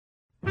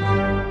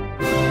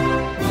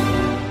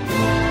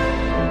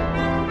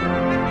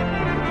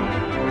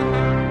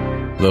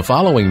The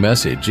following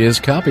message is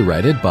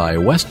copyrighted by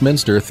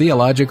Westminster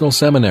Theological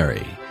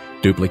Seminary.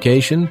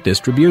 Duplication,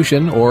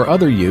 distribution, or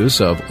other use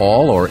of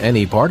all or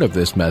any part of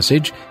this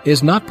message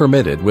is not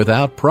permitted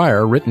without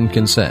prior written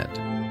consent.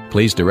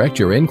 Please direct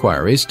your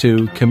inquiries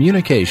to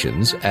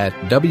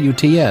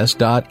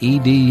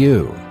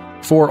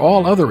communications@wts.edu. For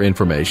all other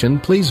information,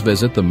 please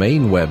visit the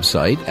main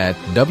website at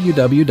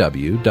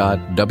www.wts.edu.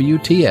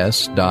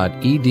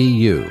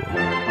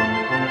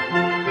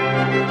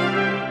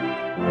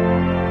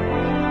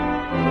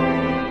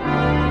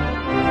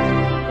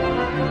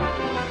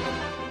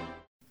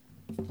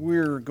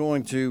 We're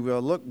going to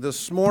look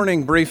this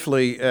morning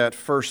briefly at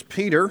 1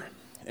 Peter,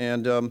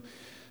 and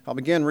I'll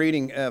begin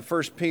reading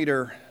 1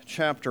 Peter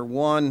chapter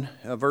 1,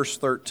 verse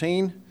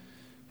 13,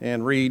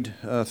 and read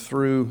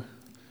through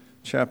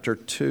chapter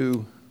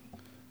 2,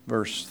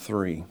 verse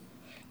 3.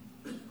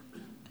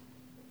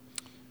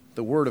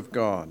 The Word of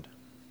God.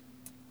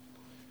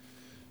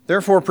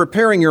 Therefore,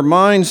 preparing your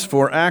minds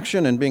for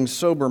action and being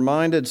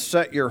sober-minded,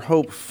 set your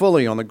hope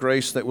fully on the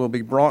grace that will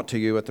be brought to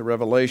you at the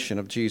revelation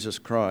of Jesus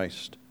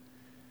Christ.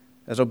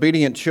 As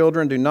obedient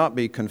children, do not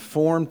be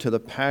conformed to the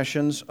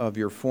passions of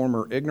your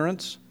former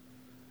ignorance,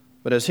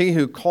 but as he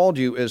who called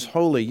you is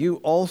holy, you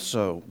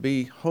also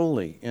be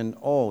holy in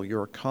all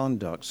your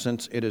conduct,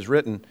 since it is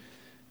written,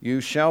 "You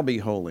shall be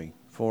holy,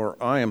 for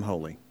I am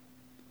holy."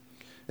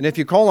 And if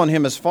you call on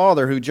him as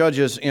Father, who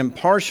judges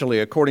impartially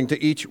according to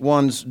each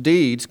one's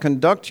deeds,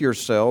 conduct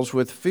yourselves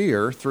with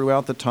fear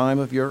throughout the time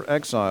of your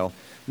exile,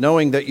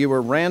 knowing that you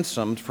were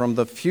ransomed from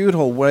the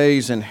futile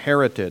ways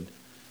inherited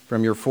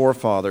from your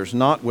forefathers,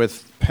 not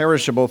with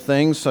perishable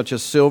things such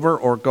as silver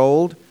or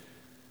gold,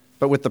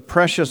 but with the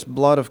precious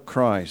blood of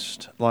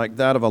Christ, like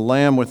that of a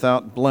lamb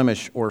without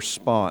blemish or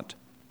spot.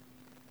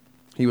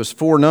 He was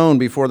foreknown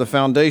before the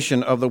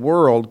foundation of the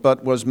world,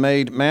 but was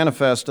made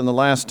manifest in the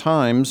last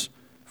times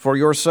for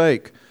your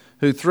sake,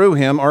 who through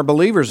him are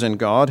believers in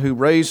God, who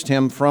raised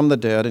him from the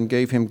dead and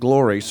gave him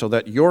glory, so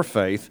that your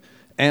faith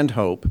and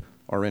hope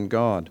are in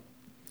God.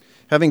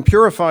 Having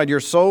purified your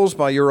souls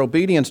by your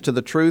obedience to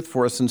the truth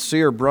for a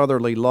sincere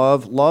brotherly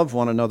love, love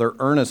one another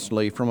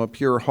earnestly from a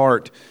pure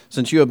heart,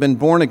 since you have been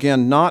born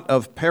again not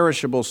of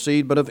perishable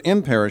seed, but of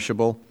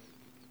imperishable,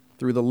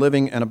 through the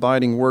living and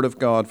abiding Word of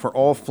God. For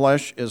all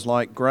flesh is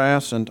like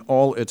grass, and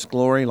all its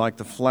glory like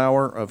the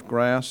flower of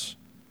grass.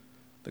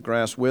 The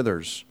grass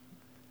withers,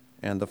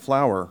 and the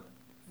flower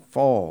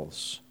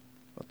falls,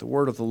 but the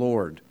word of the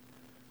Lord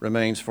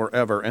remains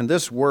forever. And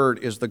this word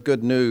is the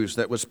good news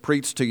that was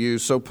preached to you.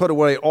 So put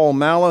away all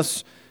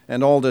malice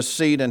and all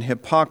deceit and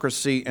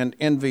hypocrisy and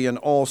envy and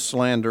all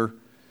slander.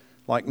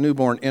 Like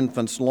newborn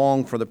infants,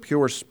 long for the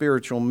pure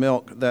spiritual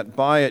milk, that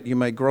by it you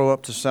may grow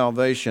up to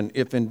salvation,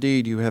 if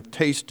indeed you have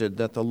tasted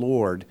that the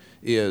Lord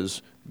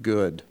is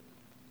good.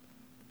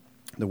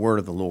 The word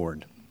of the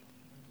Lord.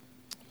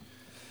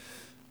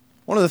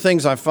 One of the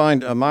things I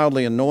find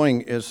mildly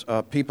annoying is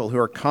people who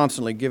are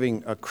constantly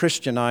giving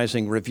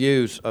Christianizing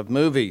reviews of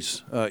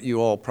movies. You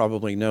all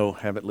probably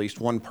have at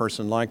least one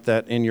person like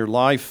that in your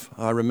life.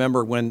 I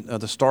remember when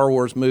the Star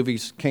Wars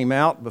movies came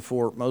out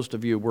before most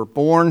of you were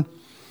born.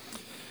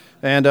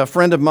 And a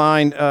friend of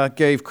mine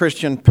gave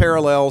Christian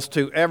parallels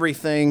to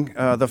everything.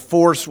 The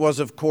Force was,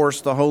 of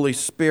course, the Holy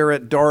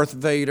Spirit. Darth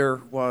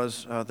Vader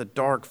was the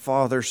Dark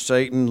Father,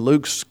 Satan.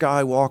 Luke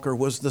Skywalker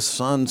was the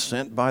Son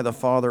sent by the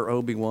Father,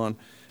 Obi-Wan.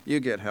 You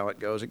get how it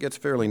goes. It gets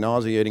fairly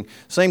nauseating.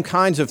 Same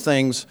kinds of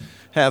things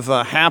have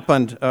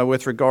happened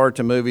with regard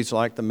to movies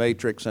like The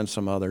Matrix and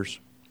some others.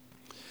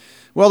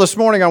 Well, this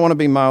morning I want to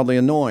be mildly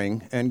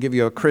annoying and give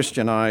you a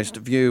Christianized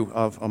view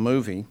of a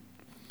movie.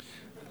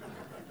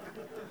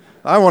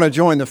 I want to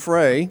join the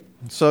fray,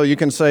 so you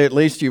can say at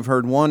least you've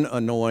heard one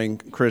annoying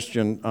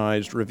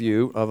Christianized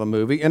review of a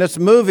movie. And it's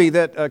a movie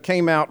that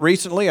came out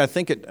recently. I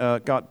think it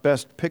got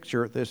Best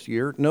Picture this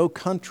year, No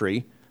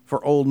Country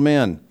for Old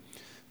Men,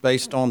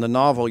 based on the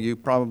novel you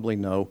probably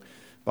know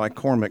by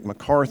Cormac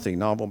McCarthy,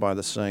 novel by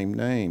the same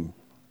name.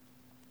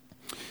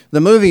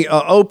 The movie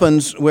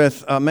opens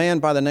with a man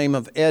by the name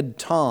of Ed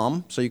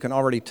Tom, so you can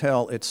already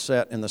tell it's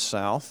set in the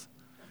South,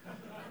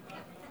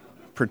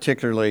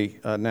 particularly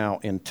now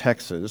in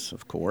Texas,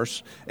 of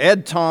course.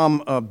 Ed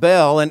Tom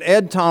Bell, and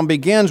Ed Tom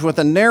begins with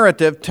a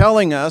narrative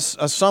telling us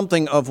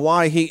something of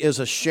why he is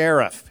a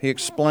sheriff. He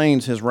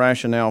explains his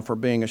rationale for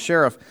being a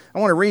sheriff. I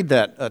want to read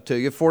that to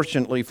you.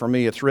 Fortunately for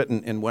me, it's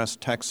written in West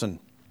Texan.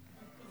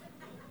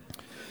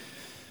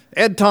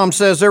 Ed Tom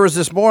says, "There was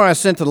this boy I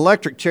sent to the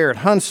electric chair at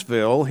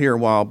Huntsville here a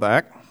while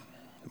back.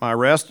 My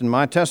arrest and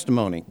my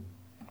testimony.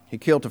 He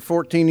killed a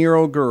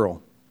 14-year-old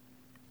girl.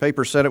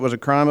 Paper said it was a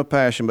crime of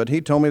passion, but he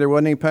told me there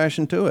wasn't any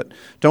passion to it.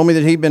 Told me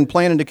that he'd been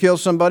planning to kill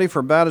somebody for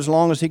about as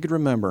long as he could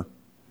remember.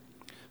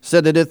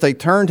 Said that if they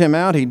turned him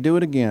out, he'd do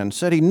it again.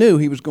 Said he knew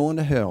he was going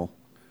to hell.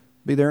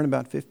 Be there in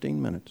about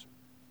 15 minutes.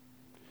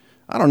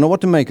 I don't know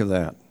what to make of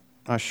that.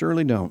 I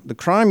surely don't. The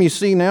crime you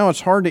see now,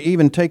 it's hard to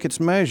even take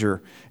its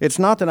measure. It's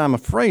not that I'm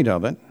afraid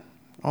of it.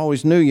 I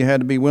always knew you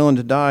had to be willing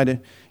to die to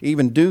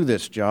even do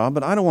this job,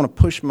 but I don't want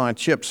to push my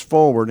chips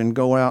forward and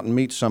go out and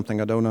meet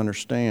something I don't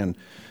understand.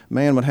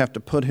 Man would have to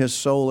put his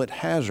soul at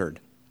hazard.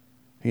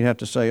 He'd have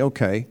to say,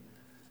 okay,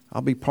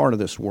 I'll be part of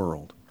this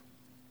world.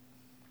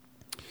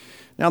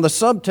 Now, the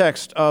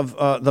subtext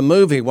of the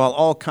movie, while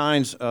all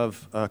kinds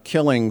of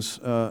killings,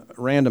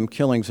 random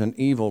killings and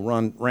evil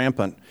run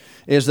rampant,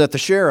 is that the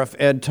sheriff,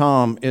 Ed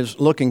Tom, is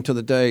looking to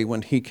the day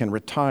when he can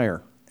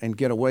retire and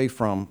get away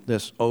from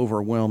this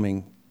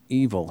overwhelming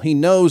evil. He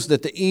knows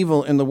that the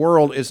evil in the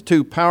world is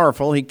too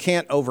powerful. He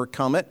can't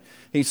overcome it.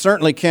 He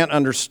certainly can't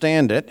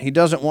understand it. He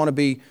doesn't want to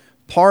be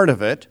part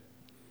of it,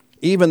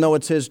 even though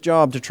it's his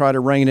job to try to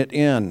rein it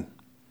in.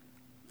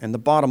 And the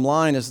bottom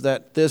line is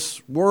that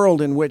this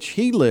world in which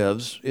he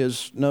lives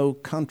is no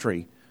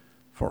country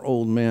for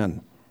old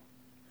men.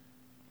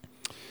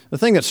 The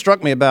thing that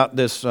struck me about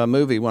this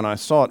movie when I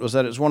saw it was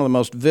that it's one of the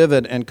most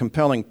vivid and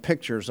compelling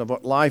pictures of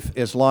what life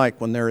is like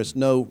when there is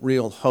no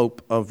real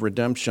hope of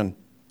redemption.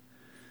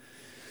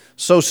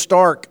 So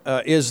stark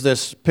is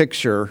this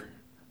picture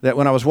that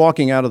when I was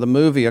walking out of the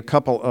movie, a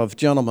couple of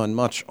gentlemen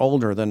much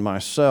older than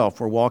myself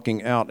were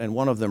walking out, and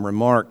one of them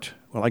remarked,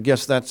 "Well, I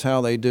guess that's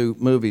how they do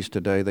movies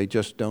today. They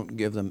just don't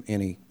give them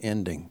any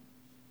ending."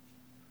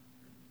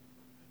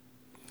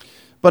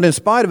 But in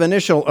spite of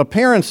initial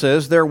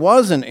appearances, there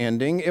was an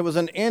ending. It was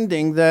an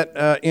ending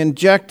that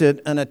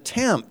injected an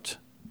attempt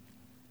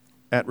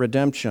at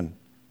redemption.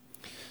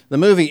 The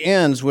movie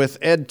ends with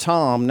Ed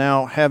Tom,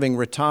 now having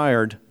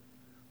retired,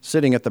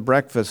 sitting at the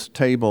breakfast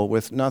table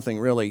with nothing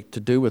really to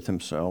do with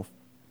himself.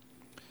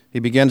 He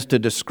begins to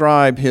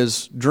describe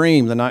his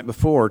dream the night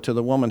before to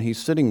the woman he's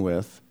sitting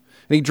with.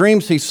 And he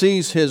dreams he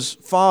sees his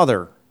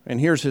father, and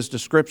here's his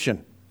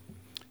description.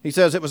 He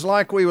says, "It was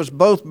like we was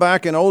both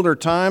back in older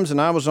times, and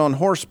I was on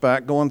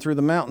horseback going through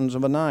the mountains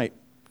of a night,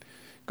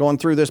 going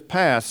through this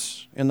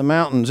pass in the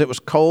mountains. It was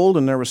cold,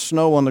 and there was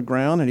snow on the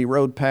ground, and he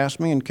rode past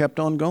me and kept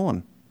on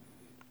going.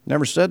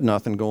 Never said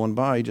nothing going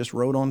by, he just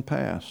rode on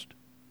past.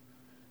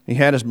 He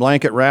had his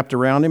blanket wrapped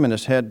around him and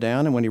his head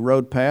down, and when he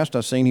rode past,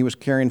 I seen he was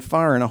carrying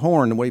fire in a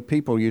horn the way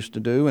people used to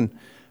do, and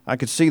I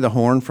could see the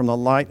horn from the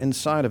light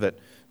inside of it,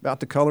 about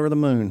the color of the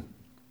moon.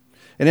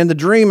 And in the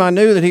dream, I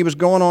knew that he was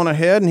going on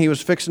ahead, and he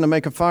was fixing to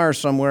make a fire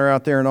somewhere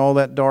out there in all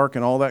that dark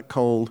and all that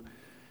cold,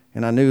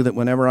 and I knew that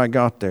whenever I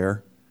got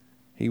there,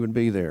 he would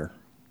be there.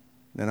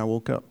 Then I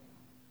woke up."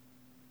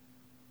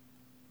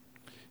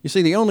 You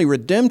see, the only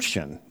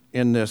redemption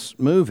in this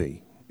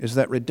movie is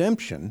that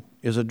redemption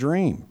is a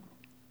dream.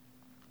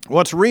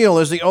 What's real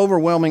is the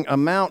overwhelming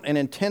amount and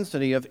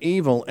intensity of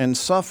evil and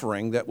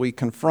suffering that we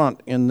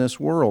confront in this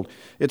world.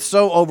 It's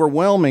so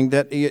overwhelming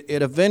that it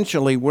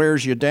eventually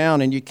wears you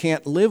down and you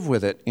can't live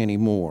with it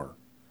anymore.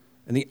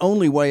 And the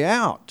only way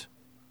out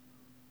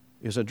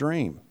is a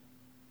dream.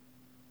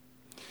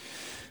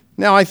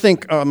 Now, I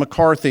think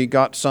McCarthy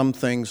got some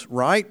things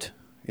right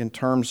in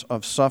terms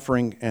of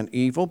suffering and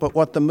evil, but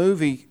what the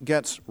movie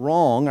gets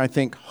wrong, I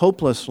think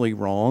hopelessly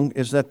wrong,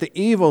 is that the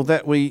evil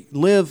that we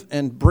live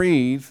and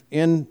breathe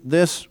in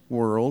this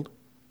world,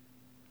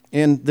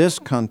 in this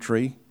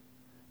country,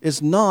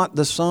 is not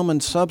the sum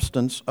and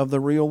substance of the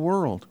real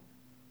world.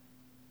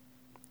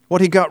 What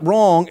he got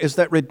wrong is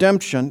that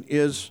redemption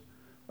is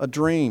a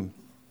dream.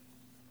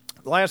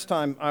 Last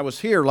time I was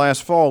here,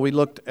 last fall, we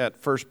looked at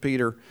 1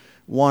 Peter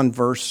 1,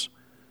 verse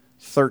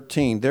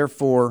 13.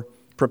 "Therefore,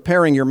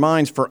 preparing your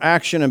minds for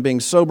action and being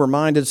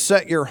sober-minded,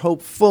 set your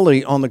hope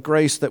fully on the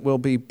grace that will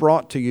be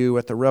brought to you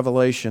at the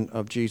revelation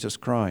of Jesus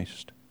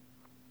Christ."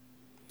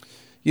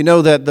 You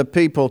know that the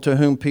people to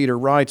whom Peter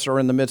writes are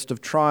in the midst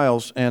of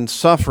trials and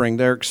suffering.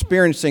 They're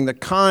experiencing the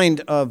kind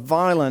of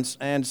violence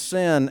and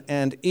sin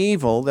and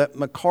evil that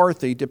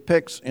McCarthy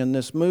depicts in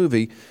this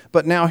movie.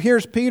 But now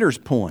here's Peter's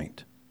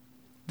point.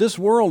 This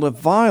world of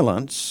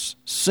violence,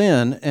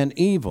 sin, and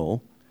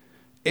evil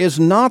is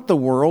not the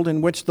world in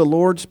which the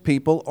Lord's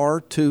people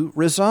are to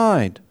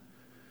reside.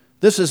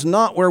 This is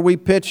not where we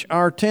pitch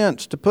our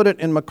tents. To put it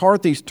in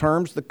McCarthy's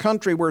terms, the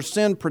country where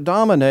sin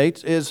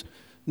predominates is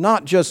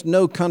not just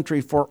no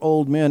country for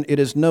old men, it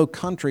is no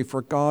country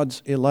for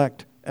God's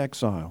elect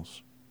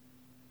exiles.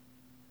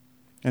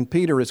 And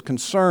Peter is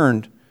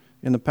concerned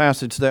in the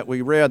passage that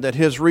we read that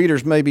his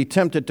readers may be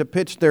tempted to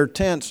pitch their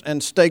tents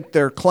and stake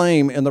their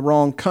claim in the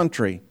wrong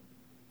country,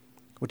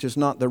 which is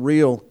not the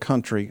real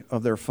country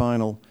of their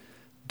final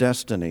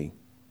destiny.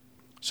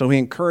 So he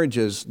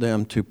encourages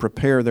them to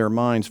prepare their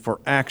minds for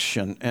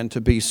action and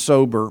to be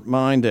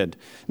sober-minded.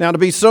 Now, to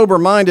be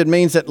sober-minded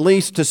means at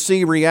least to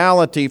see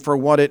reality for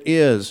what it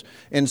is,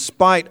 in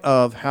spite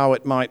of how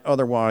it might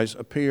otherwise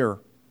appear.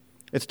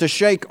 It's to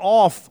shake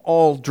off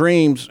all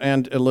dreams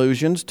and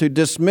illusions, to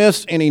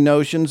dismiss any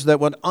notions that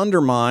would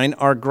undermine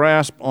our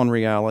grasp on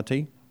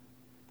reality,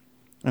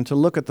 and to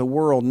look at the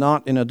world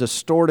not in a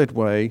distorted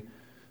way,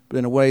 but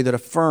in a way that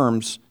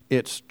affirms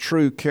its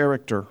true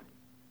character.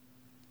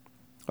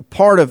 A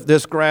part of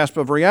this grasp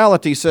of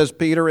reality, says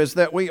Peter, is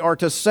that we are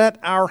to set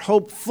our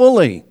hope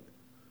fully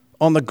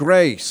on the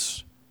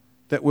grace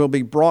that will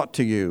be brought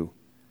to you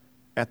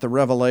at the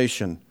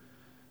revelation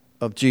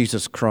of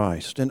Jesus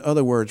Christ. In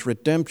other words,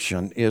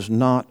 redemption is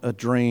not a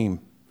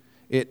dream.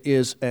 It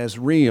is as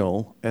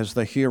real as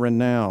the here and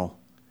now.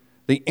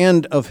 The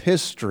end of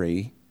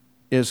history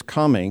is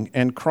coming,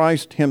 and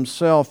Christ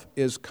himself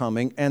is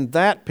coming, and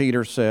that,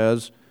 Peter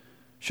says,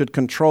 should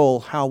control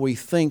how we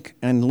think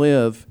and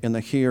live in the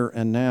here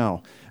and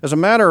now. As a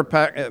matter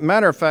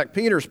of fact,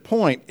 Peter's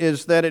point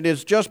is that it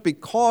is just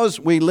because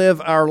we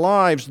live our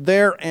lives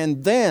there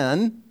and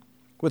then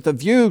with a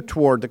view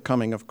toward the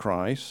coming of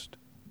Christ,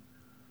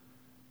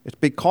 it's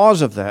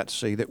because of that,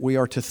 see, that we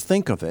are to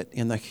think of it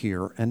in the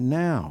here and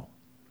now.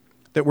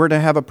 That we're to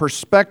have a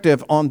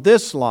perspective on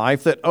this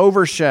life that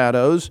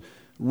overshadows,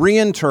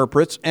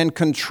 reinterprets, and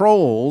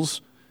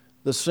controls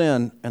the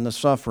sin and the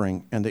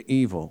suffering and the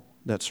evil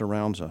that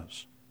surrounds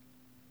us.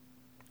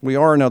 We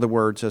are, in other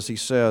words, as he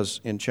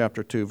says in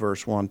chapter 2,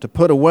 verse 1, to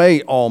put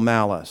away all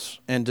malice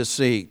and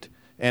deceit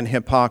and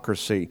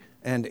hypocrisy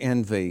and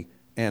envy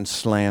and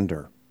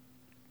slander.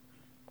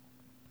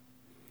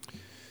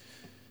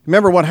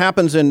 Remember what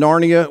happens in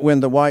Narnia when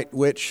the White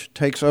Witch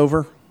takes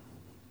over?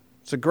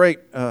 It's a great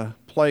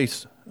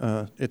place.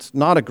 It's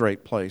not a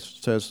great place,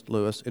 says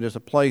Lewis. It is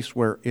a place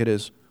where it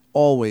is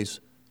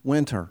always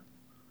winter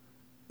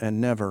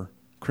and never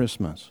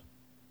Christmas.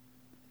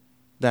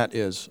 That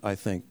is, I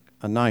think,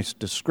 a nice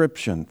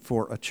description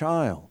for a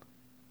child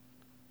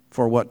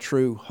for what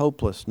true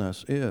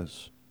hopelessness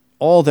is.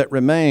 All that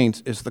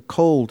remains is the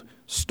cold,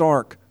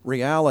 stark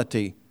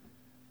reality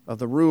of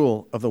the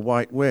rule of the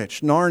White Witch.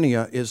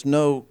 Narnia is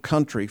no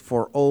country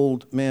for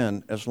old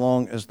men as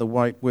long as the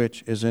White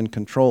Witch is in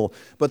control.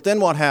 But then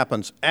what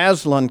happens?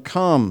 Aslan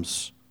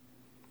comes.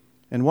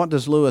 And what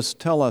does Lewis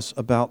tell us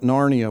about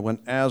Narnia when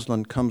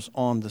Aslan comes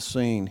on the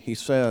scene? He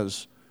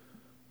says,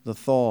 the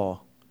thaw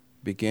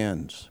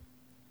begins.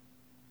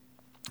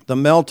 The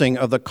melting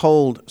of the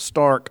cold,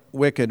 stark,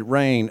 wicked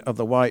reign of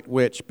the White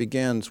Witch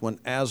begins when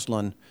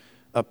Aslan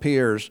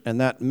appears, and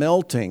that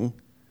melting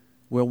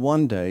will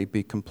one day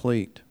be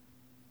complete.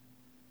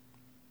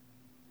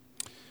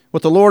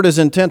 What the Lord is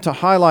intent to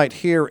highlight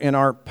here in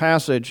our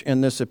passage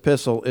in this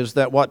epistle is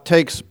that what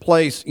takes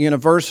place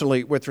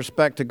universally with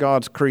respect to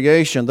God's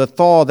creation, the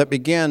thaw that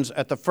begins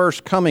at the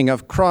first coming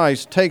of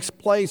Christ, takes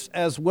place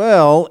as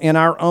well in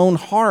our own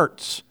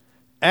hearts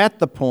at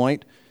the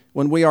point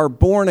when we are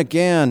born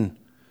again,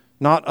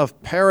 not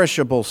of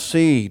perishable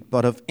seed,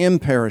 but of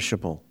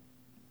imperishable.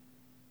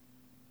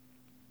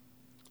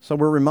 So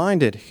we're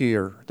reminded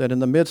here that in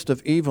the midst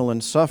of evil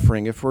and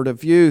suffering, if we're to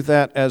view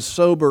that as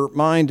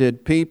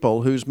sober-minded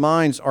people whose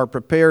minds are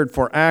prepared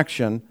for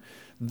action,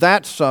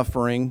 that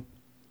suffering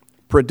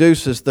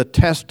produces the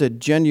tested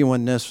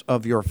genuineness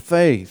of your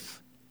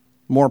faith,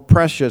 more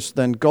precious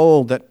than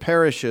gold that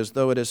perishes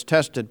though it is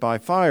tested by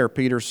fire,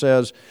 Peter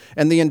says.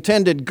 And the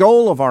intended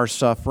goal of our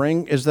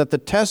suffering is that the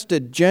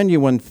tested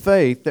genuine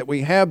faith that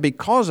we have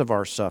because of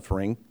our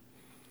suffering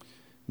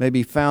may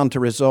be found to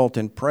result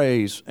in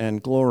praise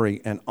and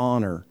glory and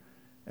honor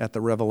at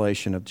the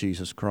revelation of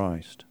Jesus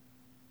Christ.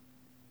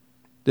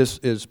 This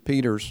is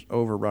Peter's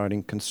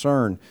overriding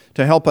concern,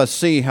 to help us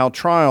see how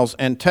trials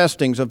and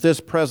testings of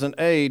this present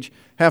age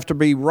have to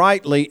be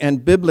rightly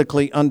and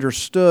biblically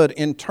understood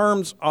in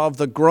terms of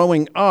the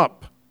growing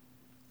up,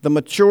 the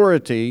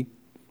maturity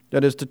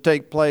that is to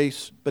take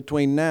place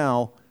between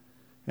now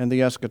and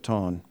the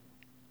eschaton.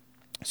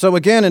 So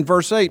again, in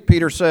verse 8,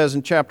 Peter says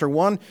in chapter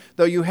 1,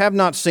 though you have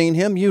not seen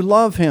him, you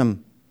love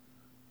him.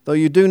 Though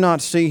you do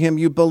not see him,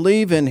 you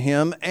believe in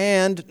him,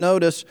 and,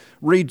 notice,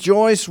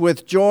 rejoice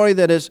with joy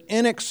that is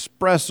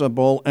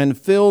inexpressible and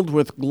filled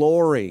with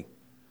glory,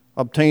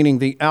 obtaining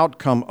the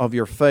outcome of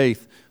your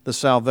faith, the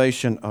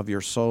salvation of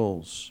your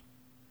souls.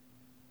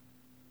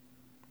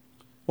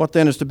 What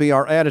then is to be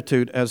our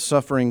attitude as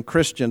suffering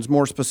Christians?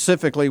 More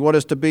specifically, what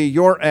is to be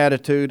your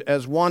attitude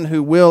as one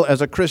who will,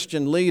 as a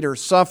Christian leader,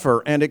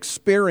 suffer and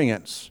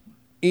experience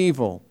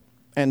evil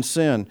and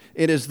sin?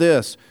 It is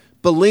this: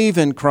 believe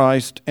in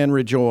Christ and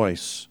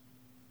rejoice.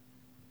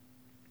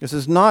 This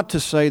is not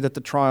to say that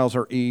the trials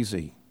are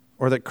easy,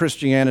 or that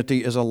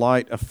Christianity is a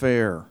light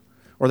affair,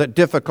 or that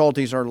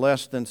difficulties are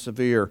less than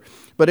severe.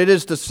 But it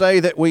is to say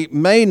that we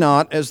may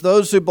not, as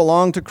those who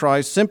belong to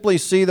Christ, simply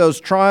see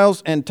those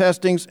trials and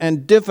testings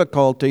and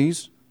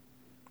difficulties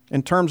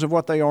in terms of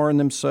what they are in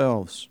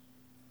themselves.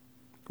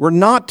 We're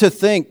not to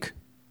think,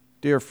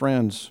 dear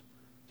friends,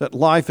 that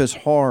life is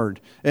hard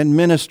and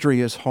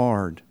ministry is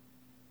hard,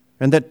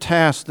 and that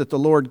tasks that the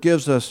Lord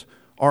gives us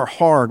are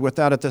hard,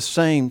 without at the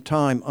same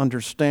time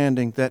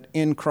understanding that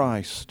in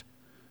Christ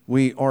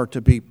we are to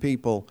be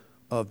people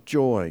of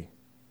joy,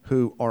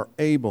 who are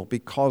able,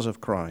 because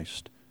of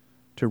Christ,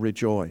 to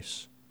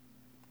rejoice.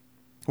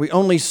 We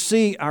only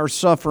see our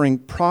suffering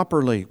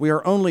properly. We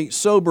are only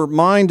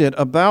sober-minded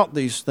about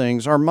these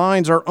things. Our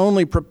minds are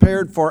only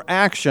prepared for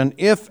action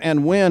if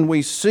and when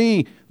we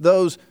see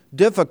those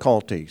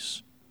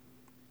difficulties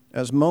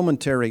as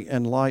momentary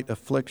and light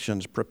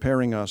afflictions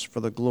preparing us for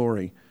the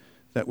glory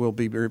that will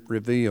be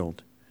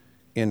revealed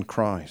in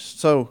Christ.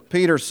 So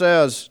Peter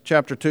says,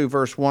 chapter 2,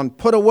 verse 1,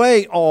 put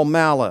away all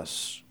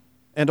malice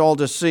and all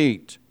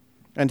deceit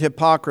and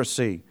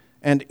hypocrisy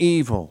and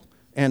evil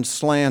and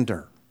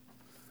slander.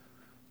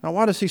 Now,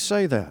 why does he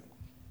say that?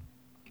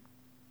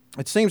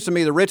 It seems to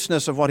me the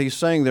richness of what he's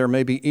saying there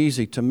may be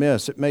easy to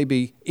miss. It may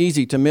be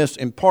easy to miss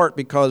in part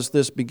because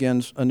this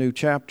begins a new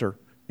chapter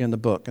in the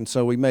book, and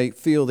so we may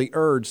feel the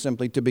urge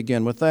simply to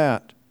begin with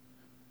that.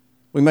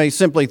 We may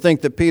simply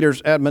think that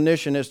Peter's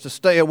admonition is to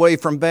stay away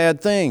from bad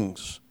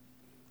things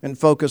and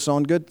focus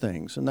on good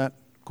things, and that,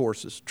 of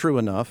course, is true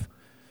enough.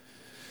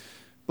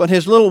 But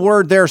his little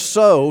word there,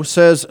 so,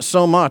 says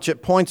so much.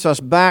 It points us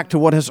back to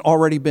what has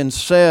already been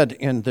said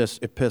in this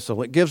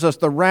epistle. It gives us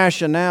the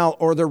rationale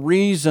or the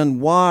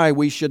reason why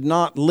we should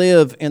not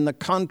live in the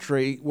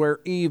country where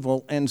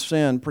evil and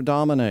sin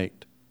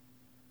predominate.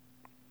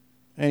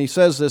 And he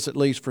says this at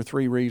least for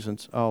three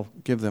reasons. I'll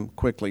give them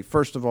quickly.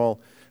 First of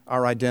all,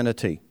 our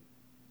identity.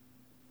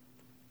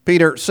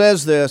 Peter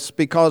says this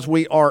because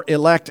we are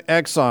elect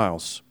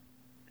exiles.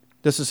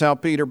 This is how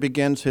Peter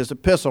begins his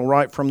epistle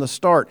right from the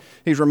start.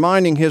 He's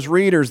reminding his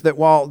readers that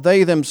while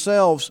they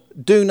themselves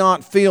do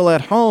not feel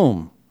at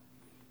home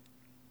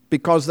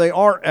because they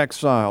are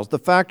exiles, the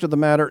fact of the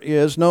matter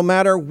is no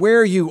matter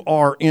where you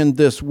are in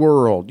this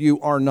world, you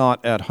are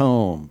not at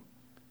home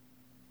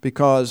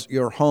because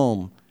your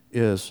home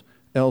is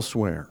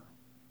elsewhere.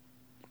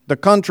 The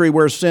country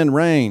where sin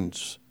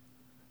reigns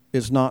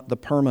is not the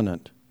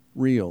permanent,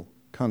 real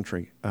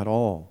country at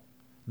all.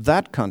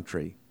 That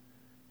country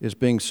is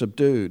being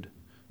subdued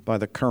by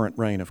the current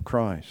reign of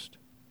Christ.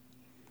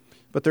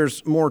 But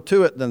there's more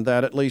to it than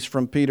that, at least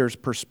from Peter's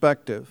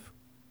perspective.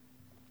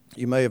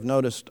 You may have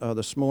noticed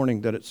this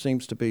morning that it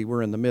seems to be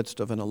we're in the midst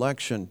of an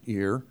election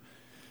year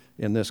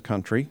in this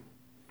country.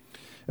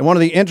 And one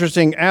of the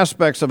interesting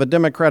aspects of a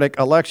democratic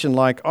election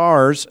like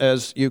ours,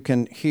 as you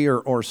can hear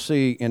or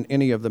see in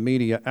any of the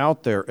media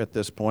out there at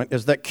this point,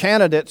 is that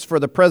candidates for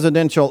the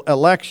presidential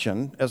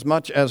election, as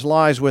much as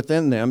lies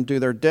within them, do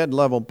their dead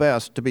level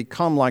best to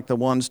become like the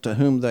ones to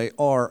whom they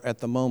are at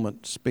the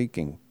moment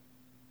speaking.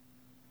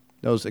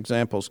 Those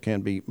examples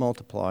can be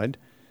multiplied.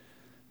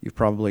 You've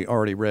probably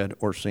already read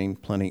or seen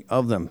plenty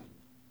of them.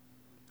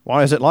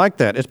 Why is it like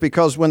that? It's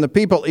because when the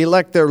people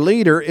elect their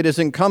leader, it is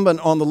incumbent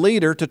on the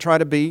leader to try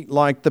to be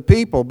like the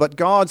people. But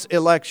God's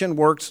election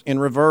works in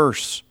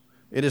reverse.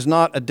 It is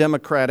not a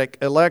democratic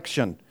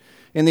election.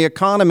 In the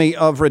economy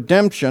of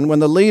redemption, when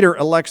the leader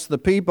elects the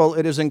people,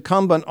 it is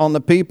incumbent on the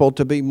people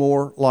to be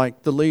more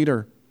like the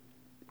leader,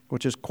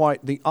 which is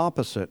quite the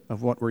opposite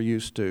of what we're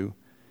used to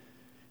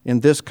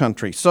in this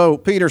country. So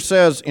Peter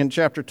says in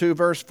chapter 2,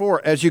 verse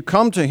 4, as you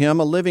come to him,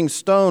 a living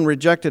stone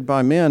rejected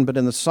by men, but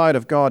in the sight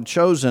of God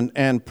chosen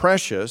and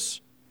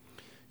precious,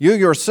 you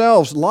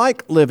yourselves,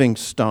 like living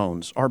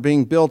stones, are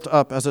being built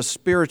up as a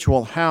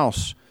spiritual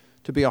house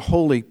to be a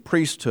holy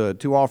priesthood,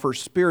 to offer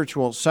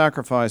spiritual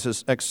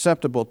sacrifices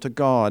acceptable to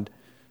God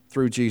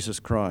through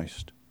Jesus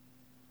Christ.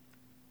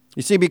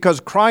 You see, because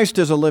Christ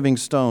is a living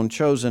stone,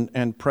 chosen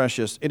and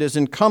precious, it is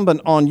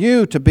incumbent on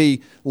you to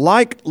be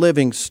like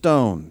living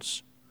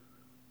stones,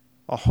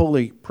 a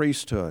holy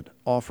priesthood,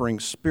 offering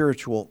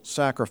spiritual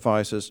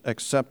sacrifices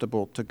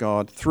acceptable to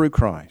God through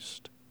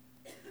Christ.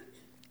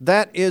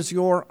 That is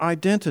your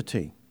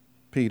identity,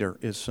 Peter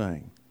is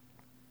saying.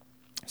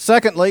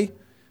 Secondly,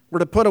 we're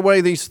to put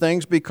away these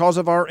things because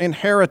of our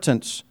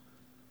inheritance.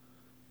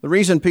 The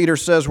reason Peter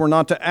says we're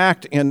not to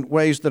act in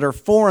ways that are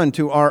foreign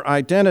to our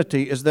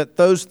identity is that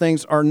those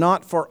things are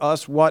not for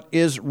us what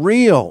is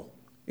real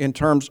in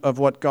terms of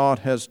what God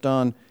has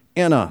done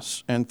in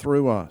us and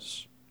through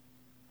us.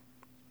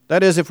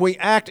 That is, if we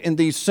act in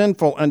these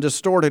sinful and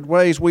distorted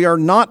ways, we are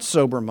not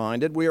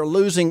sober-minded. We are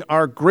losing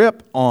our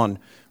grip on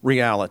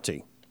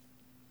reality.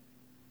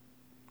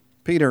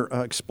 Peter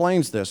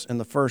explains this in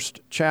the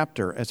first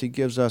chapter as he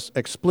gives us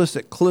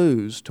explicit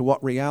clues to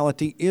what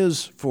reality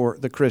is for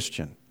the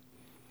Christian.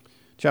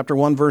 Chapter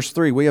 1, verse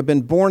 3, we have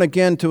been born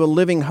again to a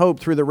living hope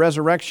through the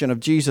resurrection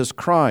of Jesus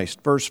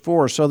Christ. Verse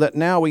 4, so that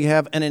now we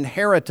have an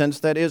inheritance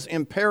that is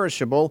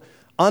imperishable,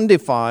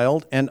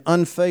 undefiled, and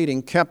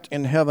unfading, kept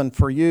in heaven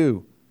for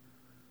you.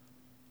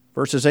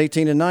 Verses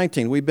 18 and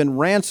 19, we've been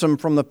ransomed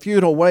from the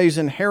futile ways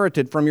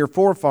inherited from your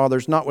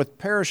forefathers, not with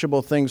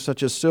perishable things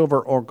such as silver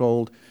or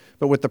gold,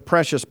 but with the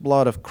precious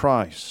blood of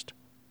Christ.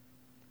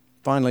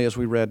 Finally, as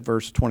we read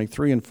verse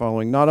 23 and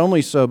following, not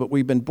only so, but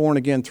we've been born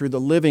again through the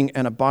living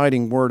and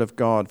abiding Word of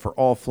God, for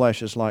all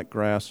flesh is like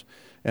grass,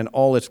 and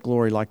all its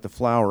glory like the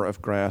flower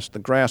of grass. The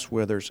grass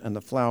withers and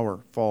the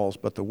flower falls,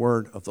 but the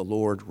word of the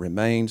Lord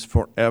remains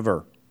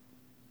forever.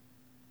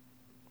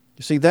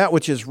 You see, that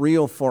which is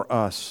real for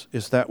us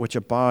is that which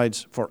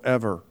abides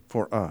forever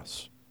for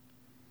us.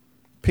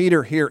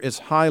 Peter here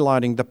is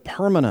highlighting the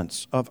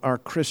permanence of our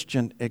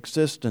Christian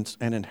existence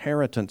and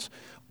inheritance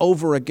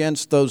over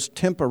against those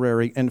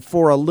temporary and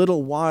for a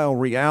little while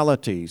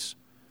realities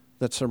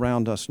that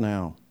surround us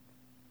now.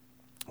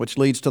 Which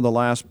leads to the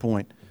last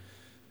point,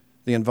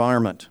 the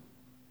environment.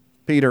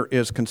 Peter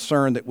is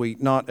concerned that we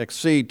not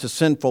accede to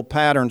sinful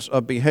patterns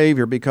of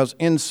behavior because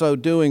in so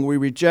doing we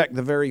reject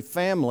the very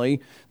family,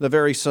 the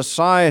very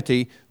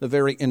society, the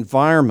very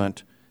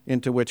environment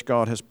into which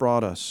God has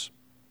brought us.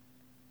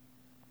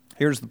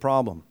 Here's the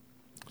problem.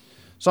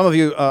 Some of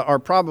you are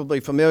probably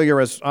familiar,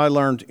 as I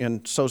learned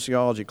in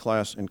sociology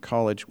class in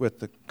college, with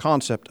the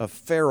concept of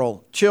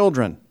feral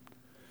children.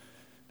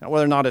 Now,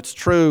 whether or not it's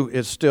true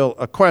is still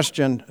a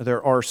question.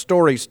 There are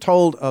stories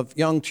told of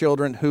young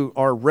children who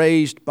are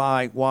raised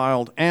by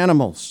wild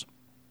animals.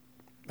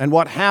 And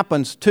what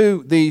happens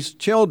to these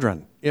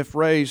children if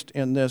raised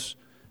in this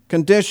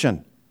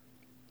condition?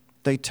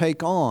 They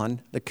take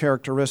on the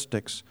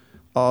characteristics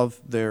of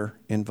their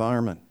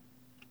environment.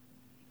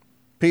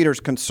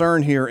 Peter's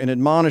concern here in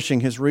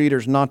admonishing his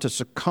readers not to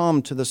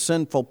succumb to the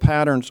sinful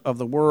patterns of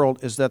the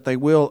world is that they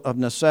will, of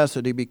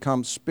necessity,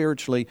 become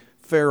spiritually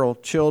feral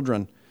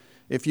children.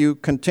 If you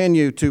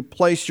continue to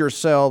place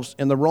yourselves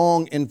in the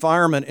wrong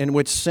environment in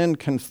which sin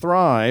can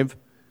thrive,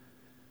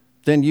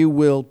 then you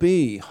will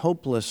be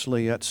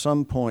hopelessly at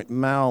some point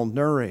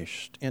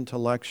malnourished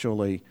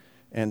intellectually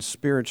and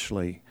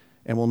spiritually,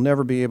 and will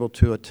never be able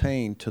to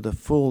attain to the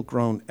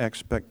full-grown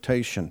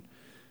expectation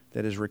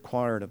that is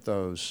required of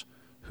those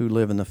who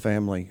live in the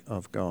family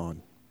of God.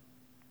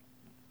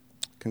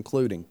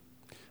 Concluding,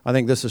 I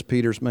think this is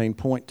Peter's main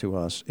point to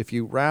us. If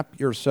you wrap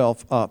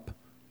yourself up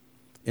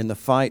in the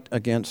fight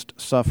against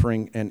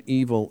suffering and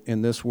evil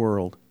in this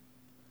world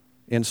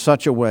in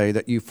such a way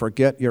that you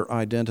forget your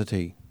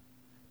identity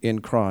in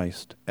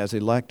Christ as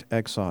elect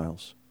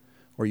exiles,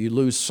 or you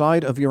lose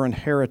sight of your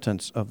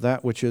inheritance of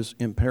that which is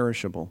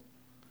imperishable,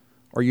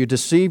 or you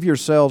deceive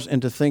yourselves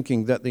into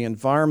thinking that the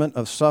environment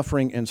of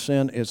suffering and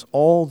sin is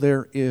all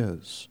there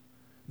is,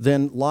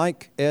 then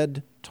like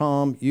Ed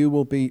Tom, you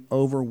will be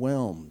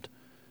overwhelmed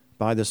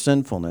by the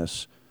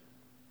sinfulness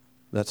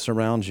that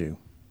surrounds you.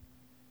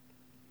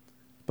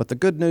 But the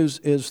good news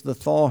is the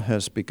thaw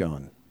has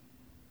begun.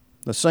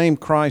 The same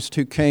Christ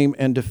who came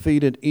and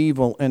defeated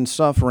evil and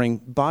suffering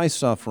by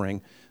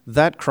suffering,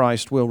 that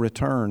Christ will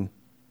return.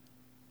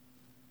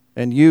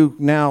 And you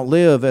now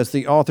live, as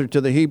the author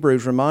to the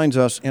Hebrews reminds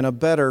us, in a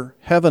better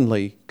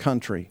heavenly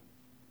country.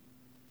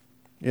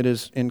 It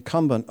is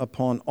incumbent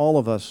upon all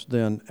of us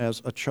then,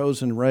 as a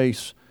chosen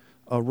race,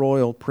 a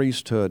royal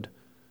priesthood,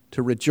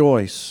 to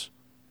rejoice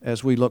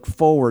as we look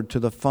forward to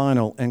the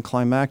final and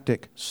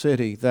climactic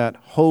city, that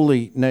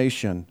holy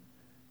nation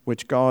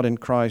which God in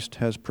Christ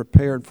has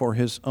prepared for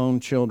His own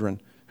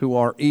children, who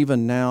are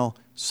even now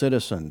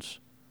citizens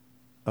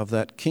of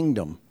that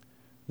kingdom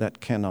that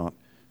cannot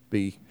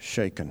be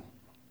shaken.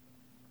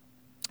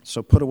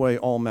 So put away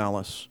all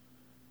malice,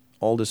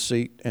 all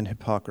deceit and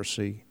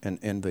hypocrisy and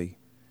envy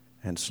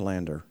and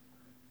slander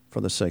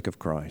for the sake of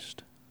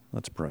Christ.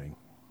 Let's pray.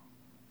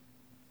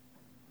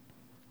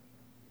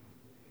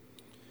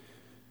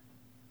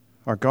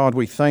 Our God,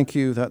 we thank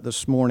you that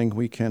this morning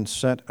we can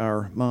set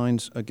our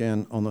minds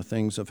again on the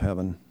things of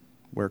heaven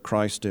where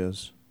Christ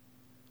is,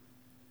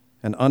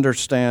 and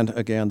understand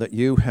again that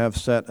you have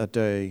set a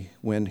day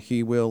when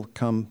He will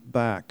come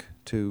back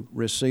to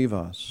receive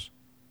us,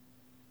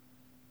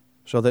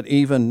 so that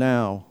even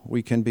now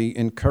we can be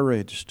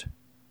encouraged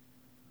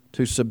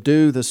to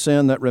subdue the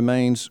sin that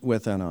remains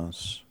within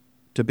us,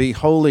 to be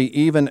holy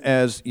even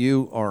as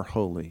you are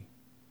holy,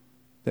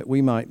 that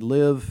we might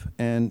live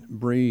and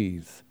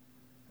breathe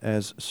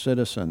as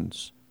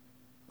citizens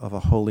of a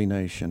holy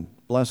nation.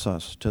 Bless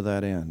us to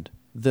that end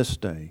this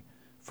day,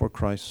 for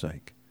Christ's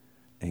sake.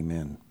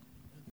 Amen.